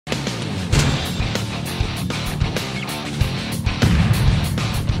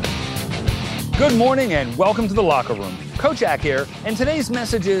Good morning and welcome to the Locker Room. Coach Ack here, and today's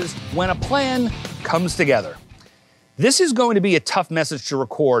message is when a plan comes together. This is going to be a tough message to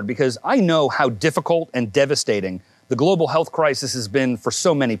record because I know how difficult and devastating the global health crisis has been for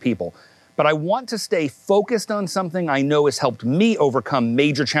so many people. But I want to stay focused on something I know has helped me overcome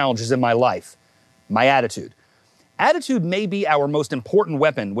major challenges in my life: my attitude. Attitude may be our most important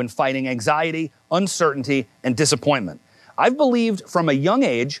weapon when fighting anxiety, uncertainty, and disappointment. I've believed from a young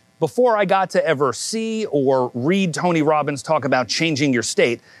age, before I got to ever see or read Tony Robbins talk about changing your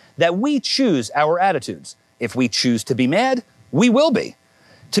state, that we choose our attitudes. If we choose to be mad, we will be.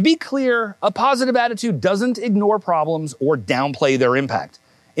 To be clear, a positive attitude doesn't ignore problems or downplay their impact.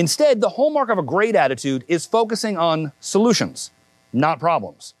 Instead, the hallmark of a great attitude is focusing on solutions, not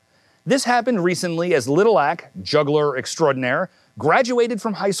problems. This happened recently as Little Ack, juggler extraordinaire, graduated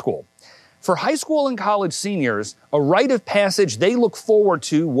from high school. For high school and college seniors, a rite of passage they look forward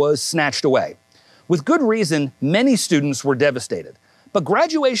to was snatched away. With good reason, many students were devastated. But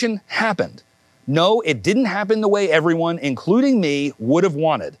graduation happened. No, it didn't happen the way everyone, including me, would have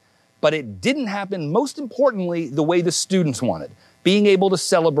wanted. But it didn't happen, most importantly, the way the students wanted, being able to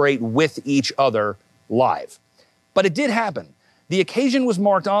celebrate with each other live. But it did happen. The occasion was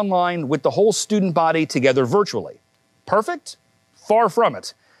marked online with the whole student body together virtually. Perfect? Far from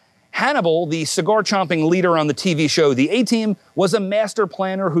it. Hannibal, the cigar-chomping leader on the TV show The A-Team, was a master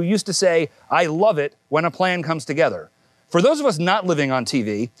planner who used to say, "I love it when a plan comes together." For those of us not living on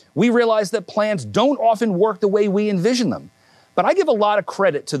TV, we realize that plans don't often work the way we envision them. But I give a lot of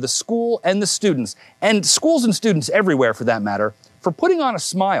credit to the school and the students, and schools and students everywhere for that matter, for putting on a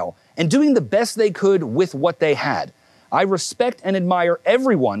smile and doing the best they could with what they had. I respect and admire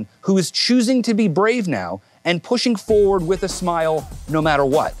everyone who is choosing to be brave now and pushing forward with a smile no matter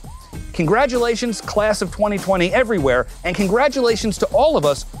what. Congratulations, class of 2020 everywhere, and congratulations to all of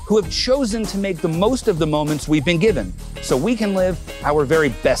us who have chosen to make the most of the moments we've been given so we can live our very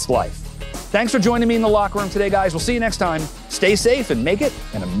best life. Thanks for joining me in the locker room today, guys. We'll see you next time. Stay safe and make it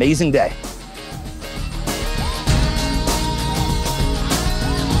an amazing day.